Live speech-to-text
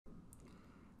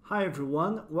Hi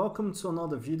everyone, welcome to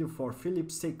another video for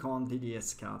Filipe's take on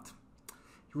DDS-CAD.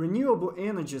 Renewable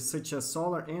energies such as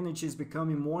solar energy is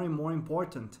becoming more and more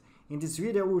important. In this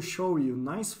video I will show you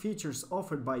nice features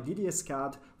offered by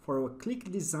DDS-CAD for a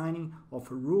quick designing of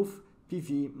roof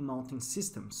PV mounting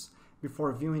systems.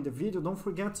 Before viewing the video, don't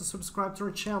forget to subscribe to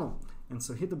our channel and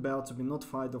to hit the bell to be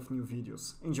notified of new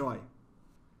videos. Enjoy!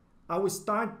 I will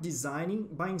start designing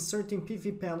by inserting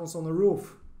PV panels on the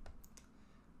roof.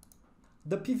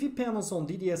 The PV panels on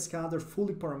DDS-CAD are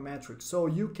fully parametric, so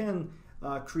you can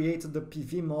create the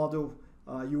PV model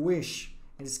you wish.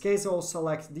 In this case, I'll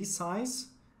select this size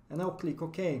and I'll click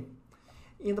OK.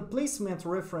 In the placement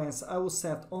reference, I will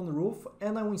set on roof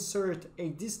and I will insert a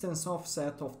distance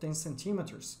offset of 10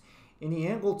 centimeters. In the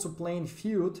angle to plane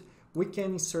field,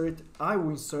 I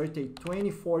will insert a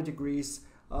 24 degrees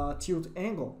tilt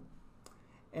angle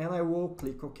and I will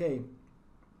click OK.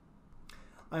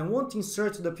 I won't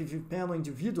insert the PV panel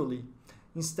individually.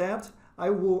 Instead,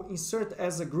 I will insert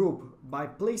as a group by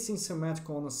placing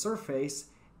symmetrical on a surface,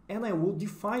 and I will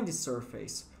define the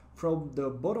surface from the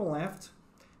bottom left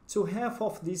to half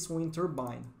of this wind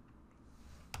turbine.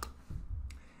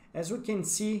 As we can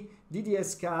see,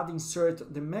 DDS-CAD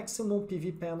insert the maximum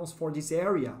PV panels for this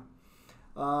area.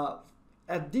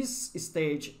 At this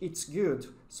stage, it's good,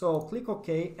 so click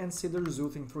OK and see the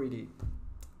result in 3D.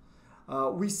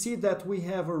 We see that we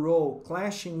have a row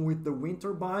clashing with the wind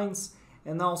turbines,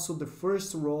 and also the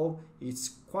first row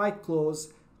is quite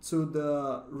close to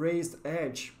the raised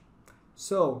edge.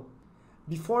 So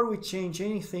before we change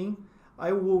anything,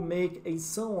 I will make a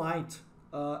sunlight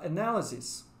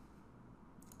analysis.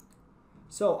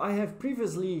 So I have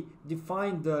previously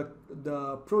defined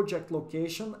the project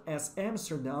location as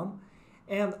Amsterdam,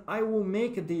 and I will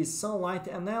make this sunlight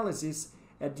analysis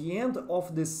at the end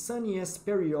of the sunniest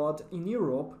period in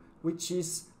Europe, which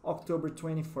is October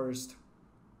 21st.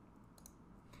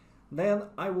 Then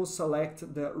I will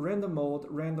select the random mode,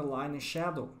 random line and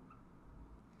shadow.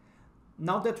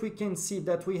 Now that we can see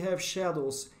that we have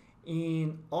shadows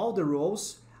in all the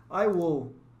rows, I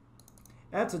will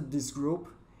add this group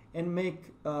and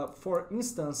make, for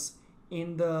instance,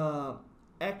 in the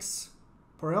X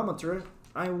parameter,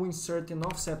 I will insert an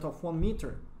offset of 1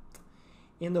 meter.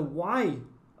 In the Y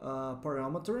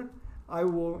parameter, I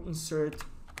will insert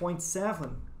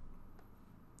 0.7.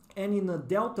 And in the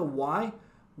delta Y,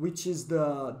 which is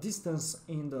the distance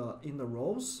in the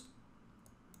rows,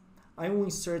 I will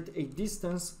insert a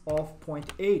distance of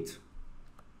 0.8.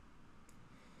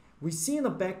 We see in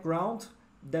the background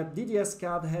that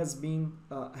DDS-CAD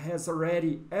has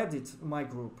already added my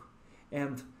group,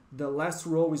 and the last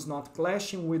row is not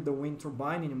clashing with the wind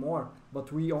turbine anymore,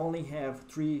 but we only have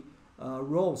 3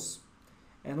 rows,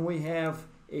 and we have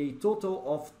a total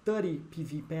of 30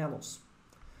 PV panels.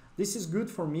 This is good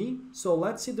for me, so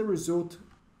let's see the result.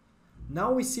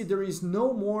 Now we see there is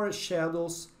no more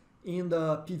shadows in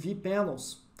the PV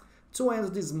panels. To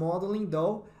end this modeling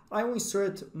though, I will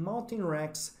insert mounting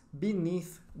racks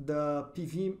beneath the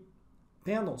PV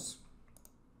panels.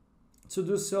 To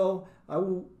do so, I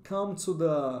will come to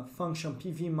the function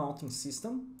PV mounting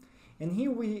system. And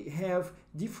here we have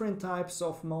different types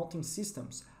of mounting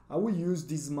systems. I will use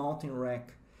this mounting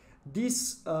rack.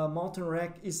 This mounting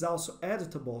rack is also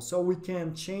editable, so we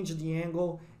can change the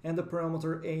angle and the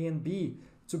parameter A and B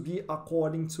to be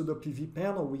according to the PV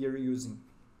panel we are using.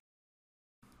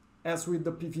 As with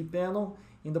the PV panel,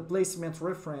 in the placement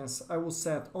reference, I will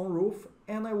set on roof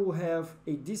and I will have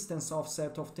a distance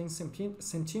offset of 10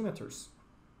 centimeters.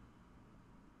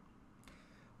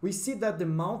 We see that the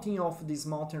mounting of this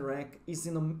mounting rack is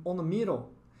on the middle.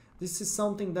 This is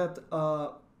something that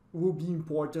will be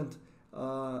important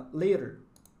later.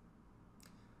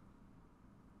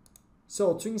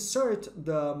 So to insert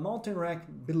the mounting rack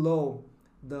below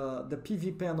the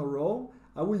PV panel row,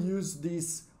 I will use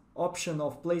this option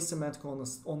of place symmetrical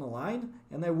on a line,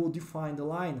 and I will define the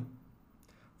line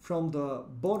from the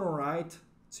bottom right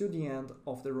to the end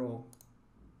of the row,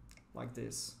 like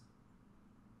this.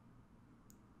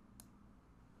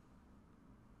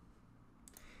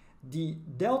 The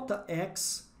delta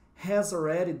X has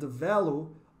already the value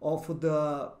of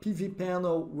the PV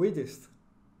panel width,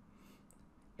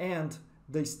 and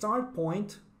the start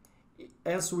point,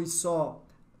 as we saw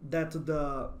that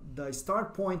the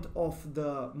start point of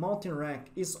the mounting rack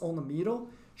is on the middle,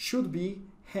 should be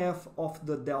half of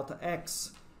the delta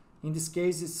X. In this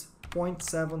case it's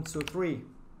 0.723.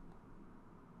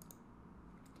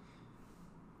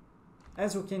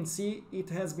 As you can see,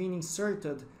 it has been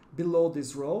inserted below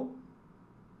this row,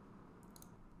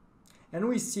 and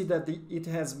we see that it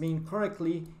has been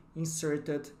correctly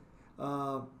inserted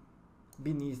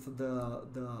beneath the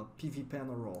PV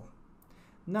panel row.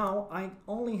 Now I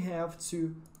only have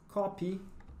to copy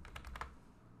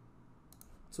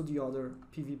to the other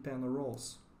PV panel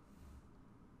rows.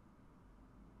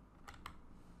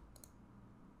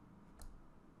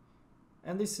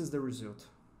 And this is the result.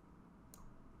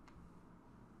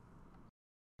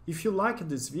 If you liked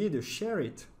this video, share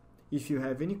it. If you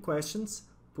have any questions,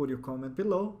 put your comment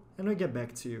below and I'll get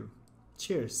back to you.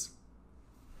 Cheers!